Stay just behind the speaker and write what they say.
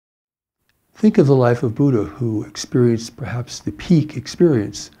Think of the life of Buddha, who experienced perhaps the peak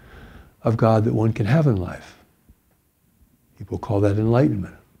experience of God that one can have in life. People call that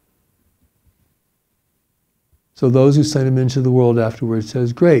enlightenment. So those who sent him into the world afterwards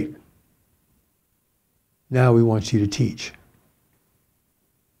says, great, now we want you to teach.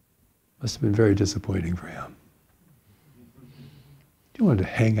 Must have been very disappointing for him. You wanted to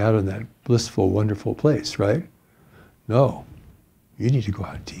hang out in that blissful, wonderful place, right? No, you need to go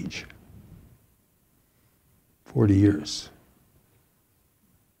out and teach. 40 years.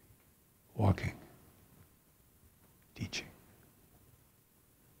 Walking. Teaching.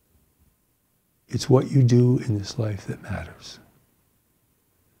 It's what you do in this life that matters.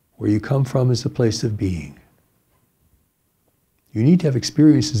 Where you come from is a place of being. You need to have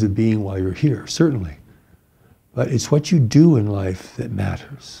experiences of being while you're here, certainly. But it's what you do in life that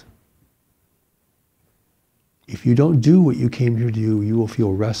matters. If you don't do what you came here to do, you will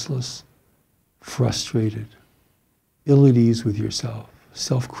feel restless, frustrated, ill at ease with yourself,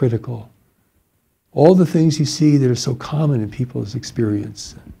 self-critical. All the things you see that are so common in people's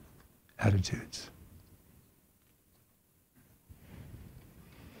experience and attitudes.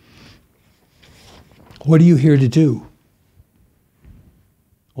 What are you here to do?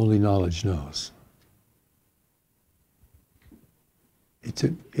 Only knowledge knows.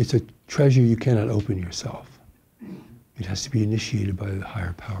 It's a treasure you cannot open yourself. It has to be initiated by the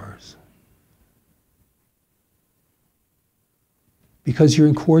higher powers. Because you're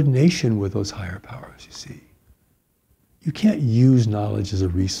in coordination with those higher powers, you see. You can't use knowledge as a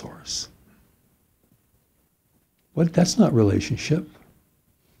resource. That's not relationship.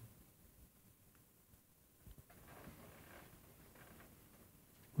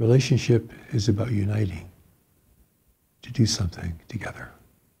 Relationship is about uniting to do something together.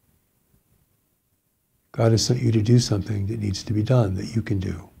 God has sent you to do something that needs to be done, that you can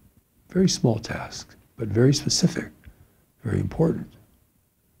do. Very small task, but very specific, very important.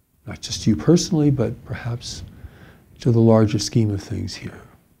 Not just you personally, but perhaps to the larger scheme of things here.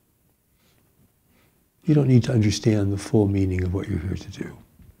 You don't need to understand the full meaning of what you're here to do.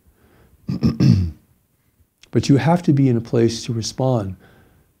 But you have to be in a place to respond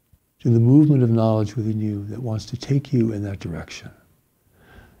to the movement of knowledge within you that wants to take you in that direction.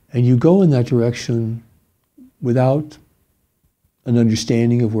 And you go in that direction without an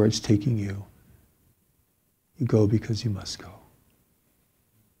understanding of where it's taking you. You go because you must go.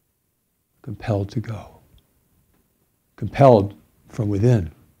 Compelled to go. Compelled from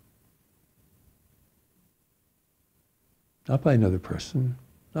within. Not by another person,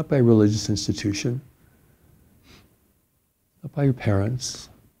 not by a religious institution, not by your parents,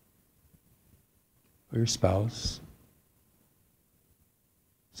 or your spouse.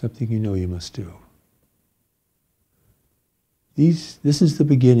 Something you know you must do. This is the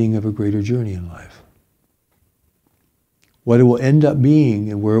beginning of a greater journey in life. What it will end up being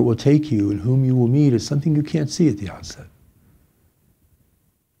and where it will take you and whom you will meet is something you can't see at the outset.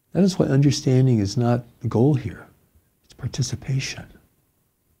 That is why understanding is not the goal here. It's participation.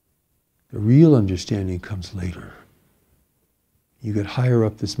 The real understanding comes later. You get higher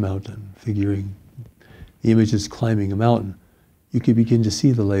up this mountain, figuring the image is climbing a mountain, you can begin to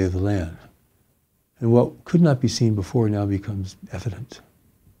see the lay of the land. And what could not be seen before now becomes evident.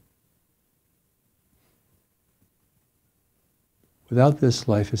 Without this,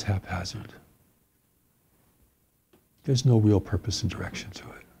 life is haphazard. There's no real purpose and direction to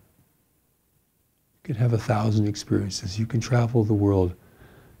it. You can have 1,000 experiences. You can travel the world.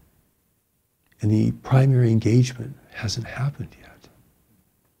 And the primary engagement hasn't happened yet.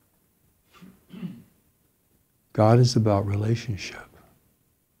 God is about relationship.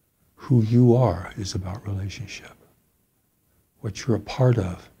 Who you are is about relationship. What you're a part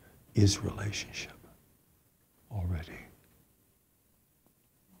of is relationship already.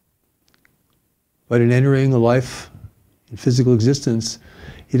 But in entering a life in physical existence,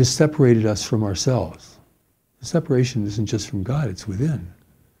 it has separated us from ourselves. The separation isn't just from God, it's within.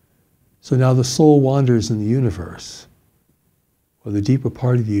 So now the soul wanders in the universe, while the deeper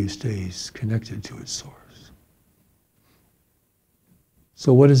part of you stays connected to its source.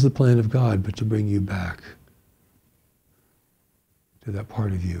 So what is the plan of God but to bring you back to that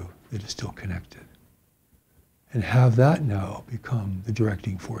part of you that is still connected? And have that now become the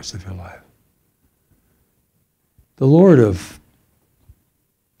directing force of your life. The Lord of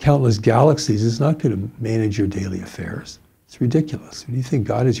countless galaxies is not going to manage your daily affairs. It's ridiculous. Do you think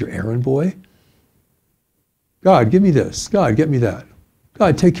God is your errand boy? God, give me this. God, get me that.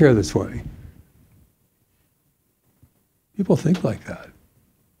 God, take care of this for me. People think like that.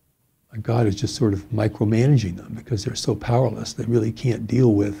 Like God is just sort of micromanaging them because they're so powerless, they really can't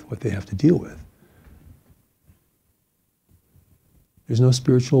deal with what they have to deal with. There's no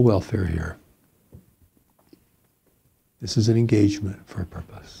spiritual welfare here. This is an engagement for a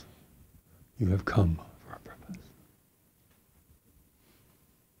purpose. You have come for a purpose.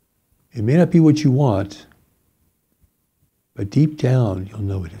 It may not be what you want, but deep down you'll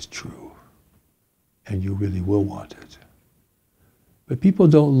know it is true, and you really will want it. But people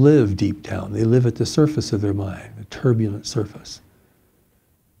don't live deep down. They live at the surface of their mind, the turbulent surface,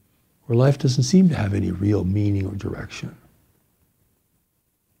 where life doesn't seem to have any real meaning or direction.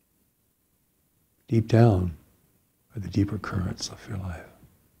 Deep down are the deeper currents of your life.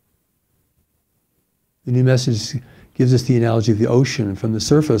 The new message gives us the analogy of the ocean. From the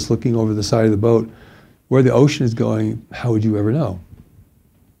surface, looking over the side of the boat, where the ocean is going, how would you ever know?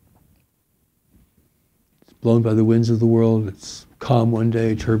 It's blown by the winds of the world. It's calm one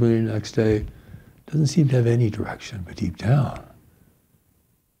day, turbulent the next day. It doesn't seem to have any direction, but deep down,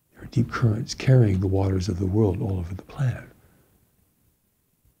 there are deep currents carrying the waters of the world all over the planet,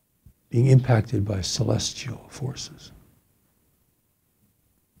 being impacted by celestial forces.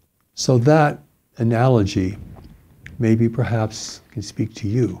 So that analogy maybe perhaps can speak to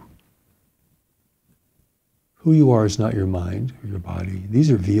you. Who you are is not your mind or your body. These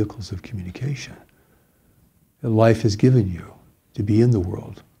are vehicles of communication that life has given you to be in the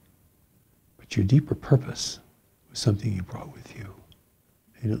world. But your deeper purpose was something you brought with you,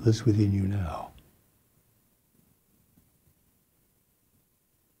 and it lives within you now.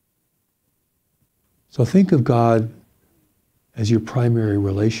 So think of God as your primary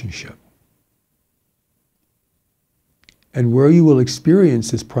relationship. And where you will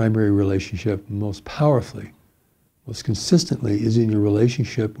experience this primary relationship most powerfully, most consistently, is in your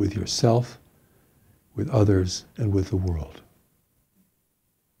relationship with yourself, with others, and with the world.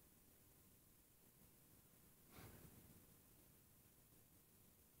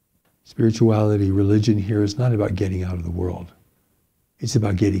 Spirituality, religion here is not about getting out of the world. It's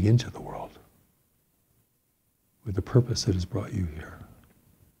about getting into the world with the purpose that has brought you here.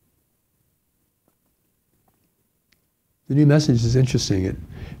 The new message is interesting. In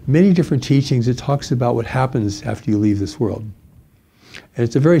many different teachings, it talks about what happens after you leave this world. And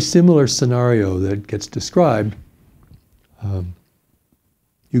it's a very similar scenario that gets described.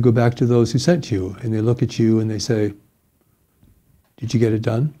 You go back to those who sent you, and they look at you and they say, "Did you get it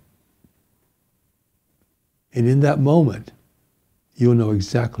done?" And in that moment, you'll know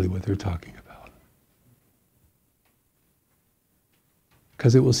exactly what they're talking about.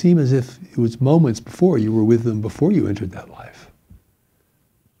 Because it will seem as if it was moments before you were with them before you entered that life.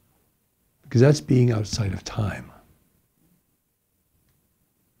 Because that's being outside of time.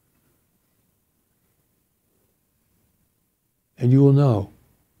 And you will know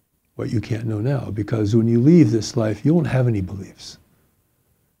what you can't know now, because when you leave this life, you won't have any beliefs.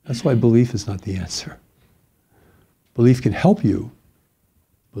 That's why belief is not the answer. Belief can help you.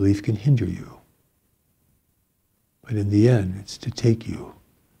 Belief can hinder you. But in the end, it's to take you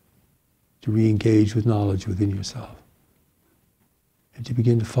to re-engage with knowledge within yourself and to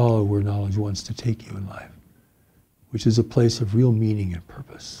begin to follow where knowledge wants to take you in life, which is a place of real meaning and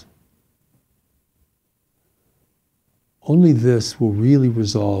purpose. Only this will really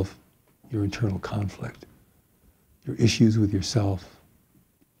resolve your internal conflict, your issues with yourself,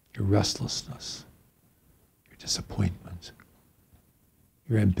 your restlessness, your disappointment,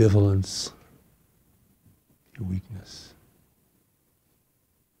 your ambivalence, your weakness.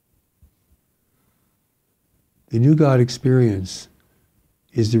 The new God experience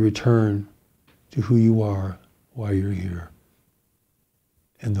is the return to who you are while you're here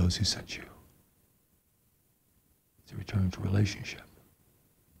and those who sent you. It's a return to relationship.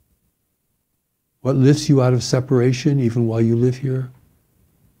 What lifts you out of separation even while you live here?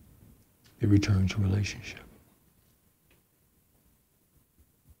 The return to relationship.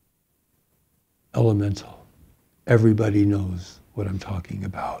 Elemental. Everybody knows what I'm talking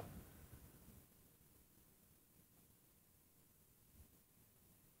about.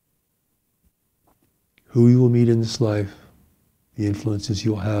 Who you will meet in this life, the influences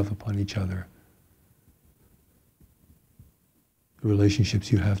you'll have upon each other, the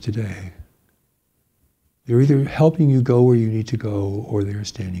relationships you have today. They're either helping you go where you need to go, or they are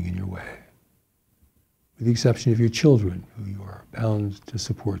standing in your way. With the exception of your children, who you are bound to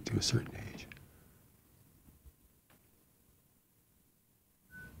support to a certain age.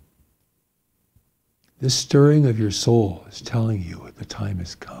 This stirring of your soul is telling you that the time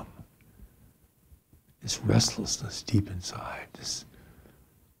has come. This restlessness deep inside, this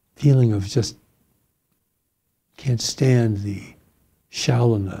feeling of just can't stand the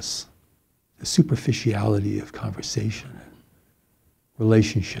shallowness the superficiality of conversation and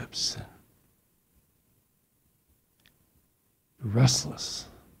relationships. You're restless.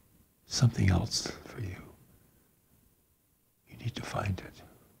 Something else for you. You need to find it.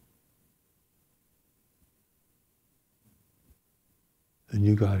 The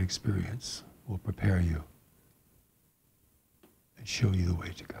new God experience will prepare you and show you the way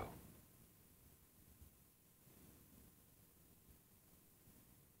to go.